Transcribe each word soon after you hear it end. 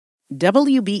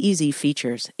WBEZ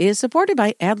Features is supported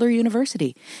by Adler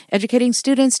University, educating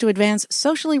students to advance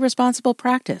socially responsible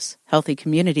practice, healthy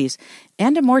communities,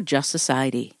 and a more just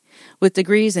society. With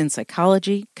degrees in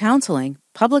psychology, counseling,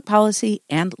 public policy,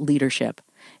 and leadership.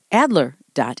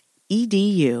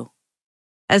 Adler.edu.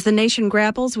 As the nation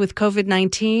grapples with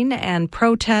COVID-19 and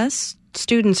protests,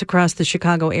 students across the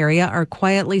Chicago area are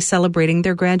quietly celebrating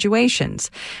their graduations.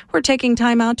 We're taking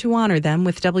time out to honor them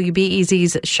with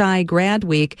WBEZ's Shy Grad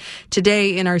Week.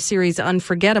 Today in our series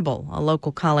Unforgettable, a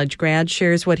local college grad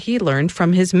shares what he learned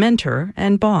from his mentor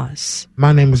and boss.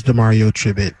 My name is DeMario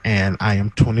Tribbet, and I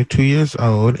am 22 years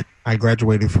old. I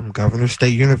graduated from Governor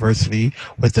State University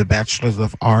with a Bachelor's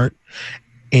of Art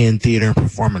in Theater and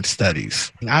Performance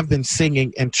Studies. I've been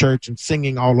singing in church and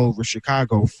singing all over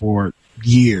Chicago for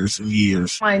years and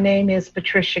years. My name is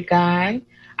Patricia Guy.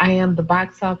 I am the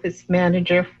box office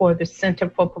manager for the Center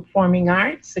for Performing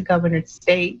Arts, the Governor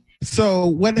State. So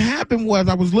what happened was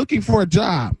I was looking for a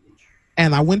job,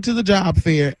 and I went to the job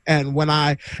fair, and when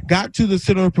I got to the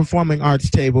Center for Performing Arts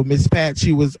table, Miss Pat,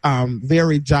 she was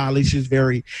very jolly. She was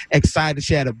very excited.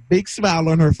 She had a big smile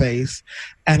on her face,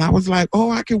 and I was like,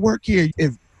 oh, I can work here.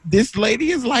 If this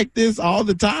lady is like this all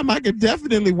the time, I could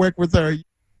definitely work with her.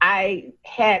 I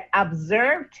had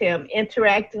observed him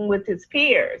interacting with his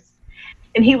peers,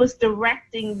 and he was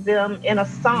directing them in a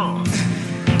song.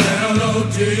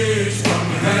 Melodies from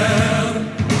heaven,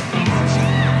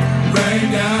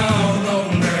 rain down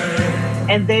on me.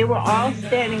 And they were all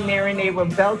standing there, and they were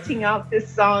belting out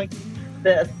this song,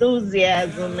 the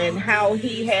enthusiasm and how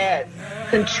he had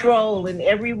control, and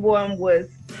everyone was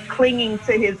clinging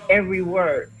to his every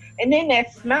word. And then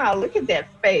that smile, look at that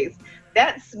face.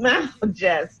 That smile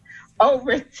just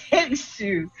overtakes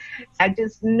you. I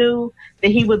just knew that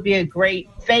he would be a great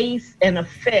face and a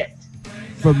fit.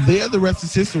 From there, the rest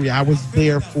is history. I was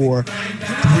there for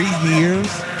 3 years.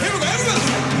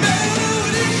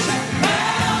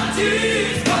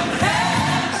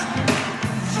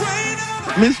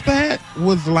 Miss Pat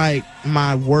was like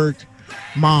my work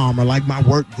mom, or like my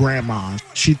work grandma.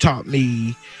 She taught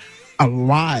me a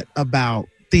lot about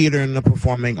theater and the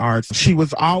performing arts. She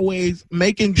was always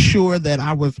making sure that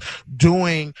I was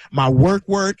doing my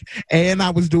work and I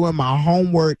was doing my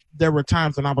homework. There were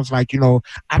times when I was like,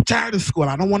 I'm tired of school.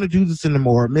 I don't want to do this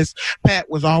anymore. Miss Pat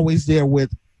was always there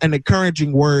with an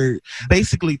encouraging word,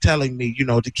 basically telling me,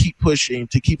 to keep pushing,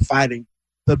 to keep fighting.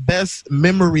 The best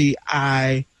memory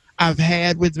I've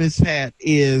had with Miss Pat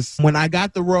is when I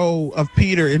got the role of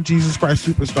Peter in Jesus Christ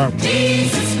Superstar.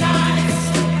 Jesus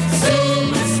Christ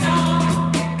Superstar.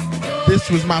 This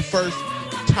was my first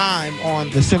time on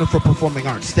the Center for Performing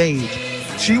Arts stage.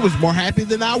 She was more happy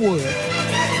than I was.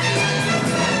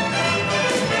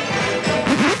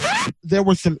 There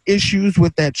were some issues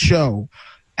with that show,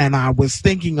 and I was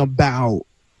thinking about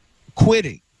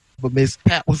quitting. But Miss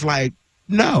Pat was like,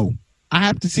 no, I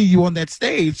have to see you on that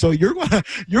stage. So you're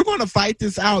gonna fight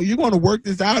this out. You're gonna work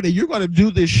this out, and you're gonna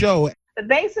do this show. But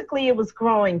basically, it was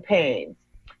growing pains.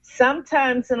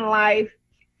 Sometimes in life,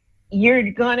 you're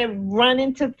going to run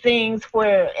into things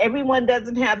where everyone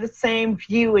doesn't have the same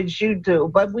view as you do.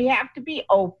 But we have to be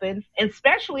open, and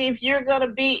especially if you're going to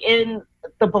be in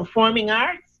the performing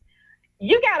arts,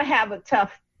 you got to have a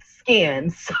tough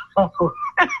skin. So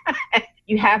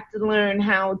you have to learn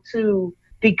how to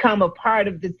become a part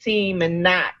of the team and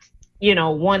not,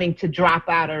 wanting to drop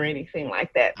out or anything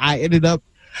like that. I ended up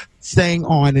staying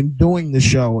on and doing the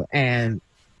show, and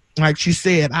like she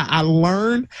said, I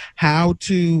learned how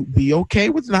to be okay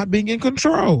with not being in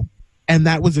control. And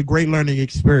that was a great learning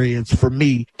experience for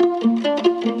me.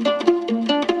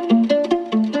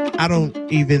 I don't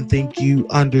even think you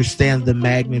understand the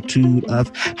magnitude of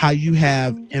how you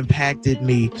have impacted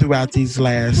me throughout these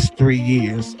last 3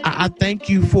 years. I thank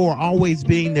you for always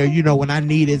being there, when I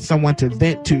needed someone to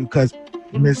vent to, because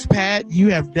Miss Pat,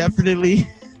 you have definitely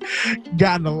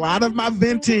gotten a lot of my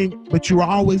venting, but you were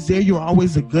always there. You were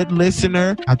always a good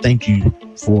listener. I thank you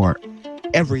for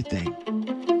everything.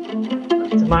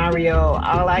 DeMario,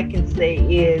 all I can say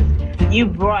is you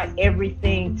brought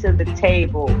everything to the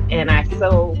table, and I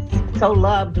so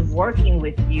loved working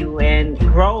with you and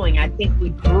growing. I think we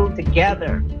grew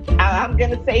together. I'm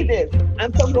going to say this.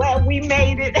 I'm so glad we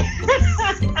made it.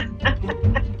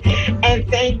 And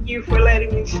thank you for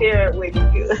letting me share it with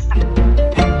you.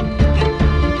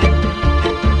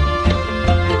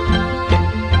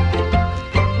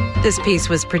 This piece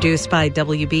was produced by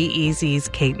WBEZ's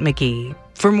Kate McGee.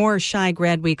 For more Shy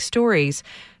Grad Week stories,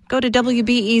 go to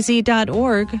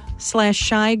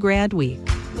WBEZ.org/Shy Grad Week.